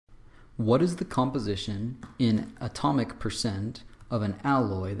What is the composition in atomic percent of an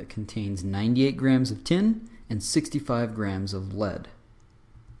alloy that contains 98 grams of tin and 65 grams of lead?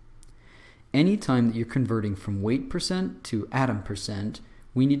 Anytime that you're converting from weight percent to atom percent,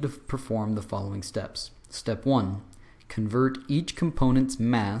 we need to perform the following steps. Step 1, convert each component's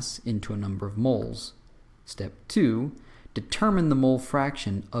mass into a number of moles. Step 2, determine the mole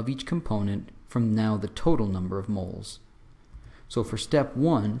fraction of each component from now the total number of moles. So for step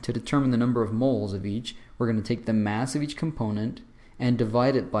 1, to determine the number of moles of each, we're going to take the mass of each component and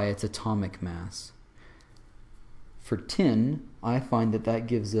divide it by its atomic mass. For tin, I find that that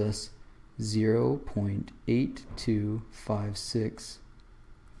gives us 0.8256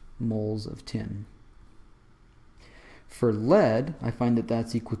 moles of tin. For lead, I find that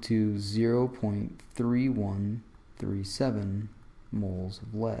that's equal to 0.3137 moles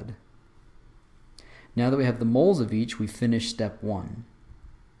of lead. Now that we have the moles of each, we finish step 1.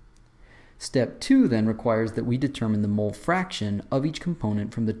 Step 2 then requires that we determine the mole fraction of each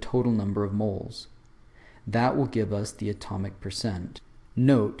component from the total number of moles. That will give us the atomic percent.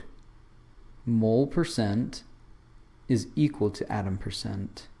 Note, mole percent is equal to atom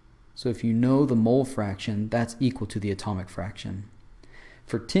percent. So if you know the mole fraction, that's equal to the atomic fraction.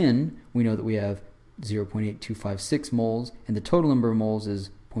 For tin, we know that we have 0.8256 moles, and the total number of moles is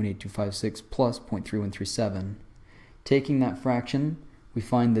 0.8256 plus 0.3137. Taking that fraction, we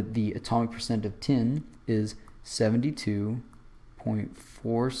find that the atomic percent of tin is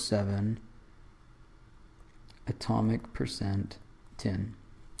 72.47 atomic percent tin.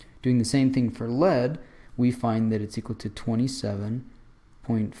 Doing the same thing for lead, we find that it's equal to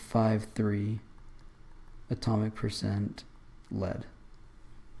 27.53 atomic percent lead.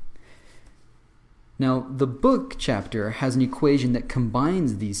 Now, the book chapter has an equation that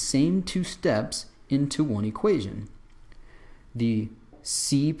combines these same two steps into one equation. The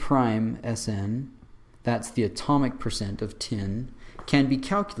C prime Sn, that's the atomic percent of tin, can be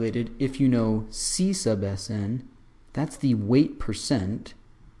calculated if you know C sub Sn, that's the weight percent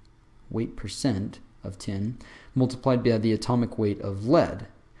of tin, multiplied by the atomic weight of lead,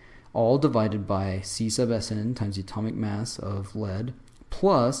 all divided by C sub Sn times the atomic mass of lead,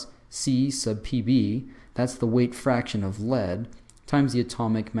 plus C sub Pb, that's the weight fraction of lead, times the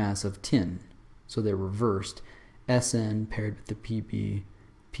atomic mass of tin. So they're reversed. Sn paired with the Pb,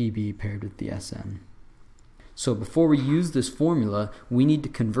 Pb paired with the Sn. So before we use this formula, we need to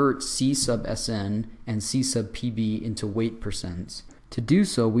convert C sub Sn and C sub Pb into weight percents. To do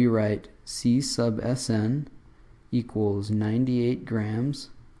so, we write C sub Sn equals 98 grams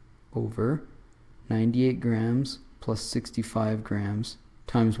over 98 grams plus 65 grams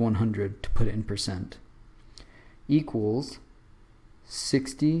times 100 to put it in percent, equals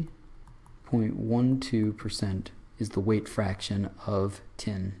 60.12% is the weight fraction of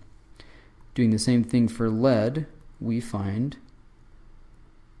tin. Doing the same thing for lead, we find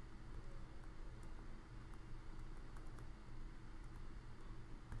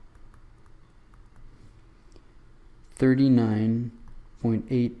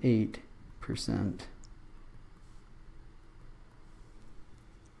 (39.88%).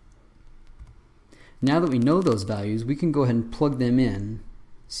 Now that we know those values, we can go ahead and plug them in.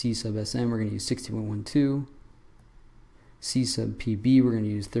 C sub Sn, we're going to use 60.12. C sub Pb, we're going to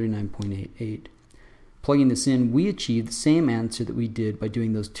use 39.88. Plugging this in, we achieve the same answer that we did by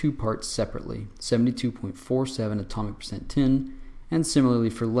doing those two parts separately, 72.47 atomic percent tin, and similarly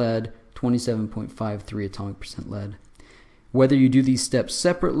for lead, 27.53 atomic percent lead. Whether you do these steps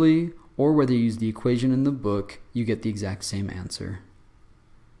separately or whether you use the equation in the book, you get the exact same answer.